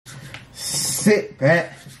sit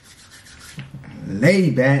back,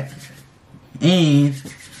 lay back, and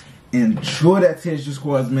enjoy that TSG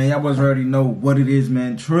squads, man. Y'all boys already know what it is,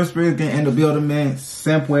 man. True Spirit getting in the building, man.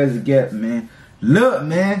 Simple as it gets, man. Look,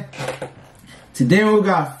 man. Today we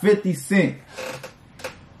got 50 Cent.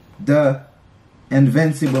 The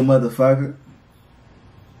invincible motherfucker.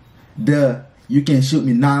 The you can shoot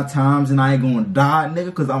me 9 times and I ain't gonna die, nigga,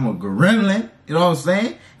 because I'm a gremlin. You know what I'm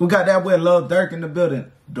saying? We got that boy Lil Durk in the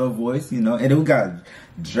building. The voice, you know. And then we got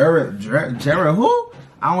Jeremih, who?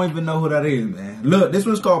 I don't even know who that is, man. Look, this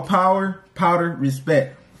one's called Power, Powder,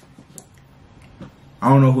 Respect. I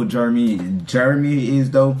don't know who Jeremih is,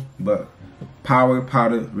 though. But Power,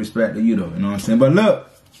 Powder, Respect to you, though. You know what I'm saying? But look,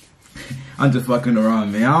 I'm just fucking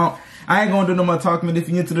around, man. I ain't gonna do no more talking, man. If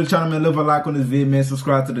you're new to the channel, man, leave a like on this video, man.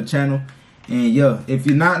 Subscribe to the channel. And yeah, if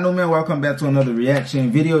you're not new, man, welcome back to another reaction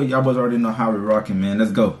video. Y'all boys already know how we're rocking, man.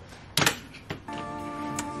 Let's go.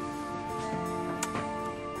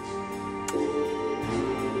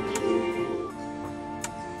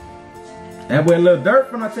 That boy Lil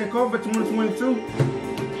Durk when I take over 2022.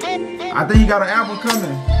 I think he got an album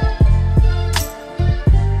coming.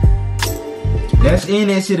 That's in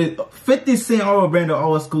that shit. 50 Cent always bring the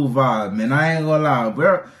old school vibe, man. I ain't gonna lie,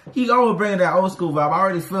 bro. He always bring that old school vibe. I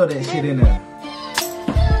already feel that shit in there.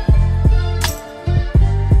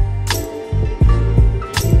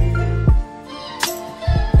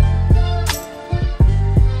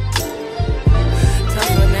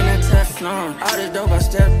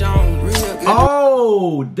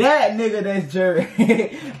 Oh, that nigga that's Jerry.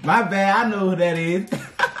 My bad, I know who that is.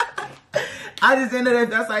 I just ended up,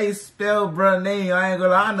 that's how you spell bruh name. I ain't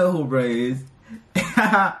gonna lie, I know who bruh is.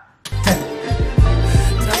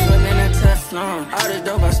 All this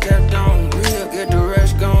dope I stepped on. Real, get the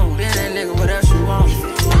rest gone. Been that nigga, what else you want?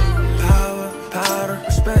 Power, powder,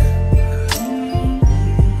 respect.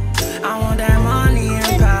 I want that money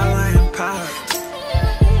and power and power.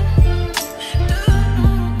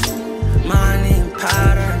 Money and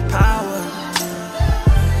powder and power.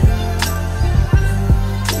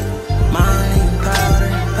 Money and powder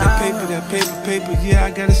and power. That paper, yeah,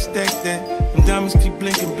 I gotta stack that. Them diamonds keep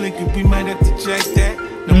blinking, we might have to jack that.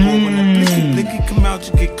 No more when that blicky come out,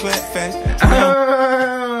 you get clapped fast.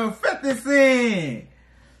 50 Cent.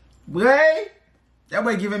 Boy, that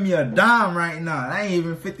boy giving me a dime right now. That ain't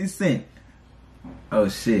even 50 Cent. Oh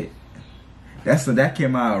shit. That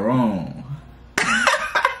came out wrong.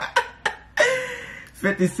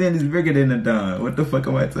 50 Cent is bigger than a dime. What the fuck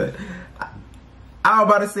am I saying? I was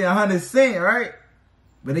about to say 100 Cent, right?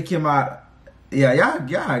 But it came out. Yeah,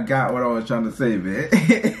 y'all got what I was trying to say, man.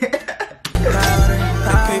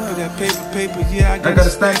 That paper, yeah, I gotta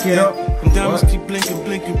stack it up. Them diamonds keep blinking,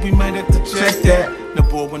 we might have to check that. No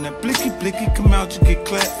boy, when that blicky come out, you get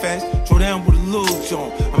clapped fast. Throw down with a little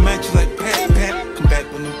joint. I'm at you like pat. Come back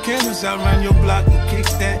when them cameras out around your block and kick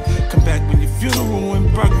that. Come back when your funeral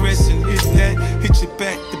in progress and hit that. Hit your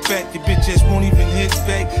back to back, your bitch ass won't even hit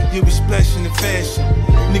back. You'll be splashing in fashion.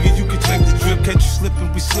 Nigga, you can check the drip, catch you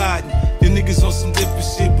slipping, we sliding. Your niggas on some different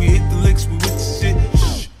shit. We hit the licks, we with the shit.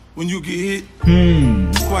 Shh. When you get hit,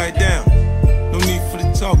 quiet down. No need for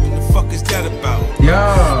the talking. The fuck is that about?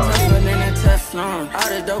 Yeah. Tougher than that Teflon. All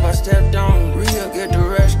the dope I stepped on. Real, get the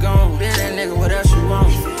rest gone. Been that nigga, what else you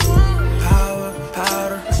want? Power,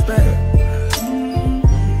 powder, respect.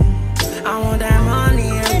 I want that money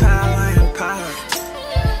and power and power.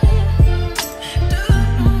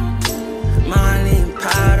 Money and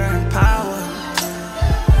powder and power.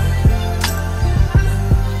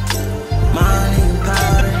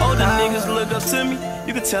 Niggas look up to me,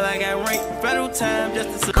 you can tell I got ranked federal time just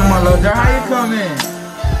to survive. Come on, Lil Durk, how you coming?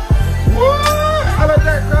 What? How Lil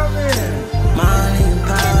Durk coming? Money and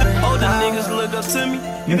powder. Older niggas look up to me,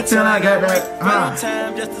 you can tell I got ranked federal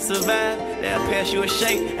time just to survive. They'll pass you a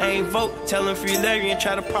shake, I ain't vote. Tell him free Larry and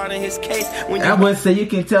try to pardon his case. When I would say you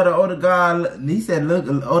can tell the older guy. He said, "Look,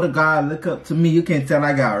 older guy, look up to me. You can tell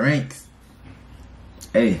I got ranks."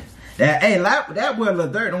 Hey. That boy Lil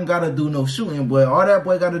Durk don't gotta do no shooting, boy. All that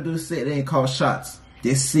boy gotta do is sit there and call shots.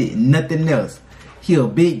 That's it, nothing else. He a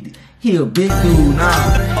big dude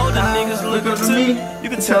now. Older niggas look up to me. You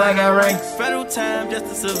can tell I got ranks. Federal time just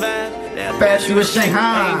to survive. They'll pass you a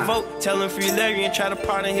Shanghai. Ain't vote. Tell him free Larry and try to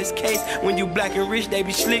pardon his case. When you black and rich, they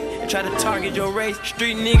be slick and try to target your race.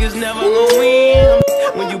 Street niggas never gonna win.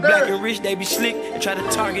 When you black and rich, they be slick and try to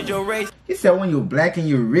target your race. He said when you black and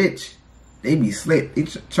you're rich, they be slick. They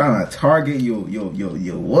trying to target your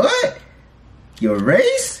what? Your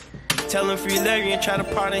race? Tell him free Larry and try to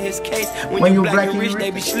pardon his case. When you black and rich, they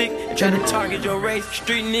be slick and try to target your race.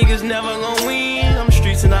 Street niggas never gonna win. I'm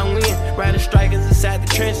streets and I win. Riding strikers inside the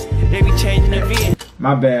trench. They be changing the VN.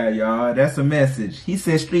 My bad, y'all. That's a message. He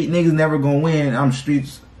said street niggas never gonna win. I'm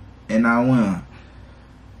streets and I win.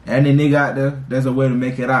 Any nigga out there, there's a way to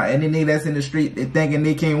make it out. Any nigga that's in the street they thinking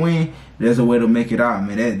they can't win, there's a way to make it out,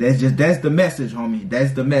 man. That's the message, homie.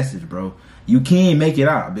 That's the message, bro. You can make it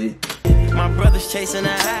out, bitch. My brothers chasing the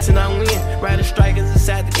high, and I win. Riding strikers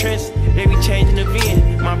inside the trench, they be changing the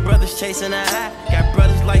VN. My brothers chasing the high, got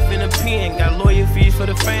brothers life in a pen. Got lawyer fees for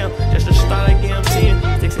the fam, just to start like I'm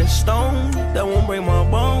 10. Sticks and stones, that won't break my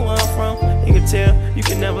bone where I'm from. You can tell, you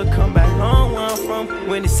can never come back home where I'm from.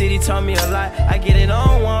 When the city taught me a lot, I get it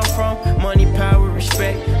on where I'm from. Money, power,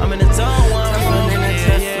 respect, I'm in the zone where I'm from.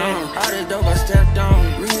 All this dope I stepped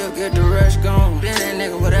on, real get the rush gone. Been that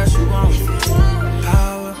nigga, what else you want?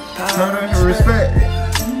 Power, and respect.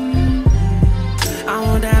 I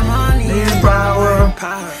want that money and power.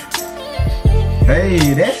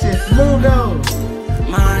 Hey, that shit smooth though.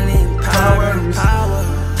 Money, power.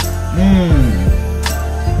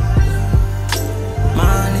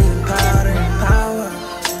 Money, power.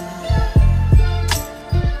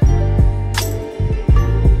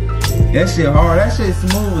 That shit hard. That shit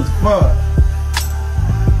smooth as fuck.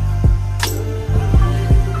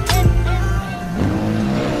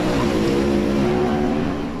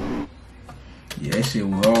 Yeah, that shit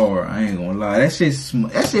was hard. I ain't gonna lie. That shit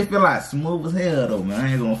feel like smooth as hell though, man.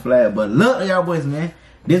 I ain't gonna flag. But look, y'all boys, man.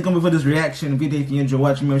 This is gonna be for this reaction video. If you enjoy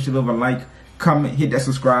watching, make sure you leave a like, comment, hit that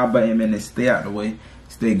subscribe button, man, and stay out the way.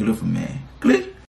 Stay good for man. Click.